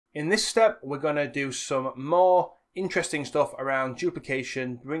In this step, we're going to do some more interesting stuff around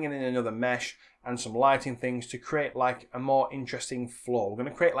duplication, bringing in another mesh and some lighting things to create like a more interesting floor. We're going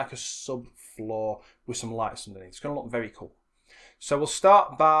to create like a sub floor with some lights underneath. It's going to look very cool. So we'll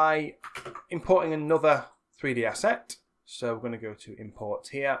start by importing another 3D asset. So we're going to go to import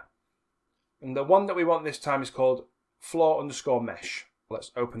here. And the one that we want this time is called floor_mesh.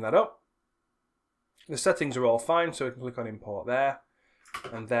 Let's open that up. The settings are all fine, so we can click on import there.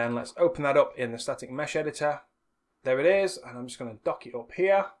 And then let's open that up in the static mesh editor. There it is, and I'm just going to dock it up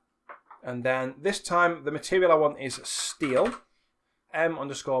here. And then this time the material I want is steel,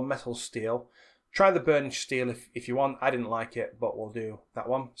 M_metal steel. Try the burnished steel if you want. I didn't like it, but we'll do that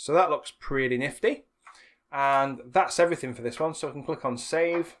one. So that looks pretty nifty. And that's everything for this one. So I can click on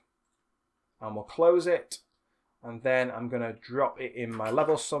save and we'll close it. And then I'm going to drop it in my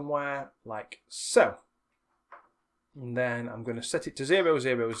level somewhere like so. And then I'm going to set it to 0,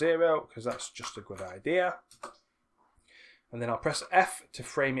 0, 0 because that's just a good idea. And then I'll press F to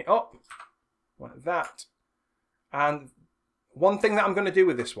frame it up like that. And one thing that I'm going to do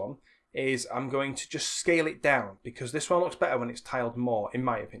with this one is I'm going to just scale it down because this one looks better when it's tiled more, in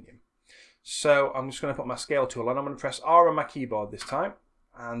my opinion. So I'm just going to put my scale tool on. I'm going to press R on my keyboard this time.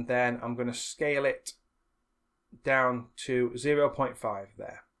 And then I'm going to scale it down to 0.5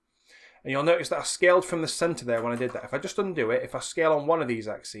 there. And you'll notice that I scaled from the center there when I did that. If I just undo it, if I scale on one of these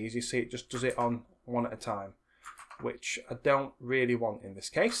axes, you see it just does it on one at a time, which I don't really want in this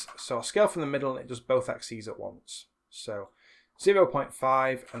case. So I'll scale from the middle and it does both axes at once. So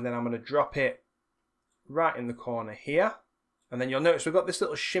 0.5, and then I'm going to drop it right in the corner here. And then you'll notice we've got this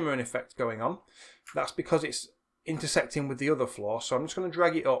little shimmering effect going on. That's because it's intersecting with the other floor. So I'm just going to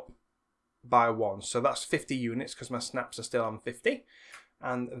drag it up by 1. So that's 50 units because my snaps are still on 50.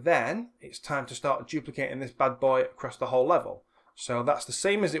 And then it's time to start duplicating this bad boy across the whole level. So that's the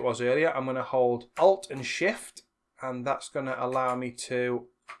same as it was earlier. I'm going to hold Alt and Shift, and that's going to allow me to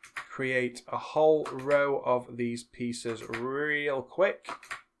create a whole row of these pieces real quick.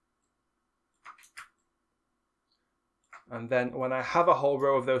 And then when I have a whole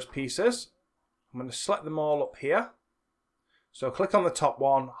row of those pieces, I'm going to select them all up here. So click on the top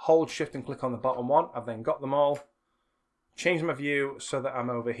one, hold Shift and click on the bottom one. I've then got them all. Change my view so that I'm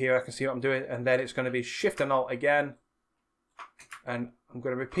over here. I can see what I'm doing. And then it's going to be Shift and Alt again. And I'm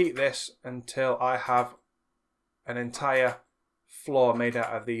going to repeat this until I have an entire floor made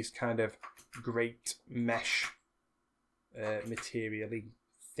out of these kind of great mesh material-y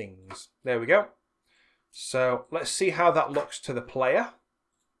things. There we go. So let's see how that looks to the player.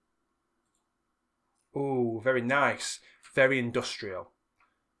 Ooh, very nice. Very industrial.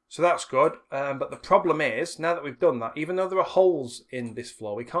 So that's good. But the problem is, now that we've done that, even though there are holes in this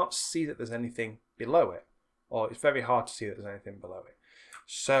floor, we can't see that there's anything below it. Or it's very hard to see that there's anything below it.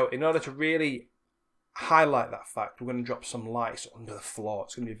 So in order to really highlight that fact, we're going to drop some lights under the floor.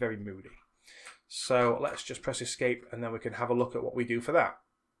 It's going to be very moody. So let's just press escape and then we can have a look at what we do for that.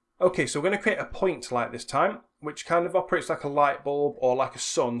 Okay, so we're going to create a point light this time, which kind of operates like a light bulb or like a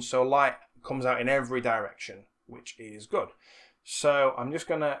sun. So light comes out in every direction, which is good. So I'm just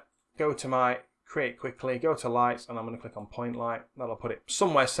going to go to my create quickly, go to lights, and I'm going to click on point light. That'll put it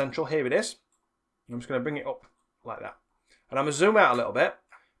somewhere central. Here it is. I'm just going to bring it up like that. And I'm going to zoom out a little bit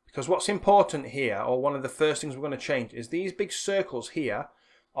because what's important here, or one of the first things we're going to change, is these big circles here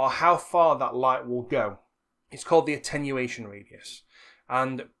are how far that light will go. It's called the attenuation radius.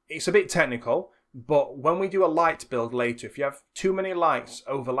 And it's a bit technical, but when we do a light build later, if you have too many lights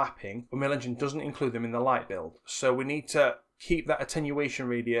overlapping, Unreal Engine doesn't include them in the light build. So we need to keep that attenuation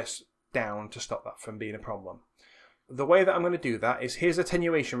radius down to stop that from being a problem. The way that I'm going to do that is here's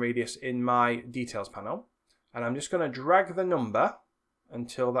attenuation radius in my details panel. And I'm just going to drag the number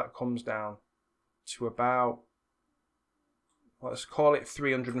until that comes down to about, let's call it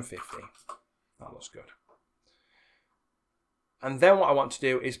 350. That looks good. And then what I want to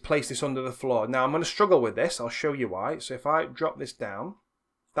do is place this under the floor. Now I'm going to struggle with this. I'll show you why. So if I drop this down,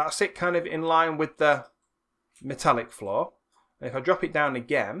 that's it kind of in line with the metallic floor. And if I drop it down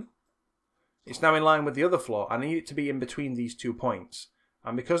again, it's now in line with the other floor. I need it to be in between these 2 points.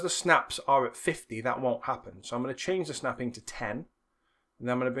 And because the snaps are at 50, that won't happen. So I'm going to change the snapping to 10. And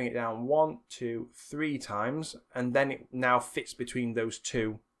then I'm going to bring it down 1, 2, 3 times. And then it now fits between those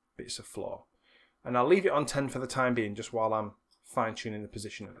 2 bits of floor. And I'll leave it on 10 for the time being, just while I'm fine-tuning the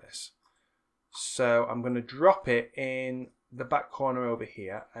position of this. So I'm going to drop it in the back corner over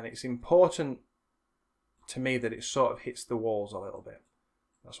here. And it's important to me that it sort of hits the walls a little bit.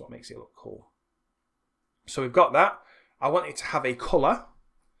 That's what makes it look cool. So we've got that. I want it to have a colour.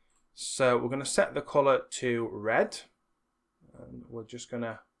 So we're going to set the colour to red. And we're just going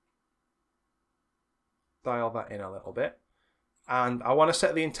to dial that in a little bit. And I want to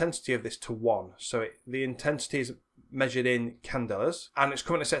set the intensity of this to 1. So the intensity is measured in candelas, and it's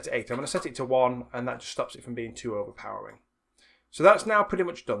currently set to 8. I'm going to set it to 1, and that just stops it from being too overpowering. So that's now pretty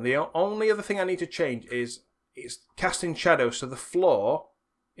much done. The only other thing I need to change is it's casting shadows. So the floor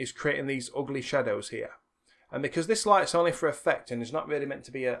is creating these ugly shadows here. And because this light's only for effect and is not really meant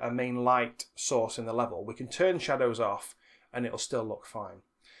to be a main light source in the level, we can turn shadows off and it'll still look fine.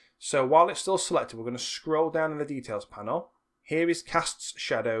 So while it's still selected, we're going to scroll down in the details panel. Here is casts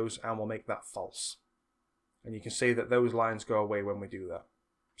shadows, and we'll make that false. And you can see that those lines go away when we do that.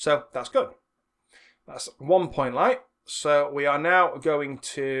 So that's good. That's 1 point light. So we are now going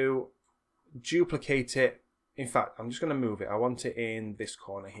to duplicate it. In fact, I'm just going to move it. I want it in this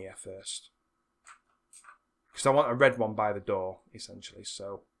corner here first, because I want a red one by the door, essentially.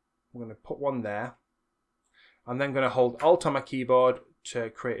 So I'm going to put one there. I'm then going to hold Alt on my keyboard to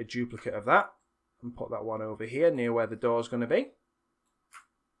create a duplicate of that, and put that one over here near where the door is going to be.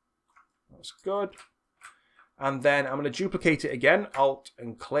 That's good. And then I'm going to duplicate it again, Alt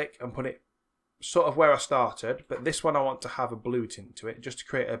and click, and put it sort of where I started. But this one I want to have a blue tint to it, just to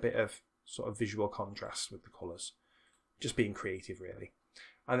create a bit of sort of visual contrast with the colours. Just being creative, really.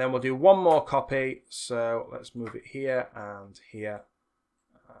 And then we'll do one more copy. So let's move it here and here.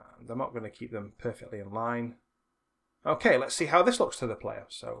 And I'm not going to keep them perfectly in line. Okay, let's see how this looks to the player.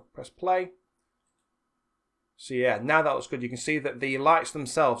 So press play. So yeah, now that looks good. You can see that the lights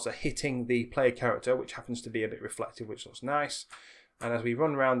themselves are hitting the player character, which happens to be a bit reflective, which looks nice. And as we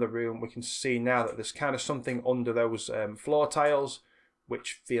run around the room, we can see now that there's kind of something under those floor tiles,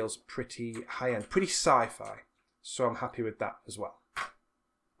 which feels pretty high-end, pretty sci-fi. So I'm happy with that as well.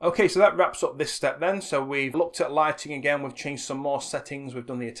 Okay, so that wraps up this step then. So we've looked at lighting again, we've changed some more settings, we've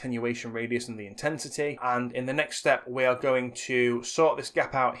done the attenuation radius and the intensity. And in the next step, we are going to sort this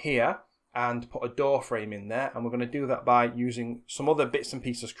gap out here and put a door frame in there. And we're going to do that by using some other bits and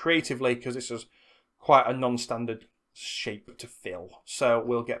pieces creatively, because this is quite a non-standard shape to fill. So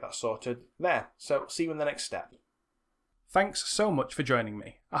we'll get that sorted there. So see you in the next step. Thanks so much for joining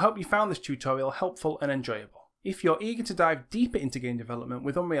me. I hope you found this tutorial helpful and enjoyable. If you're eager to dive deeper into game development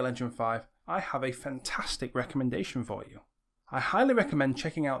with Unreal Engine 5, I have a fantastic recommendation for you. I highly recommend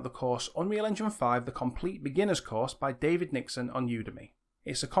checking out the course Unreal Engine 5 The Complete Beginner's Course by David NIXON on Udemy.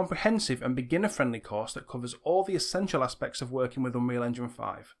 It's a comprehensive and beginner-friendly course that covers all the essential aspects of working with Unreal Engine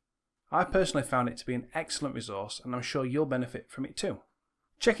 5. I personally found it to be an excellent resource, and I'm sure you'll benefit from it too.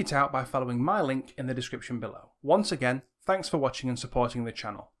 Check it out by following my link in the description below. Once again, thanks for watching and supporting the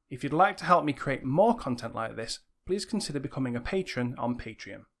channel. If you'd like to help me create more content like this, please consider becoming a patron on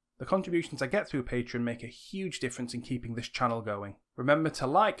Patreon. The contributions I get through Patreon make a huge difference in keeping this channel going. Remember to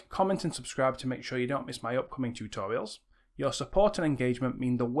like, comment and subscribe to make sure you don't miss my upcoming tutorials. Your support and engagement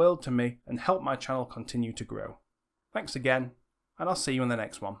mean the world to me and help my channel continue to grow. Thanks again, and I'll see you in the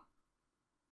next one.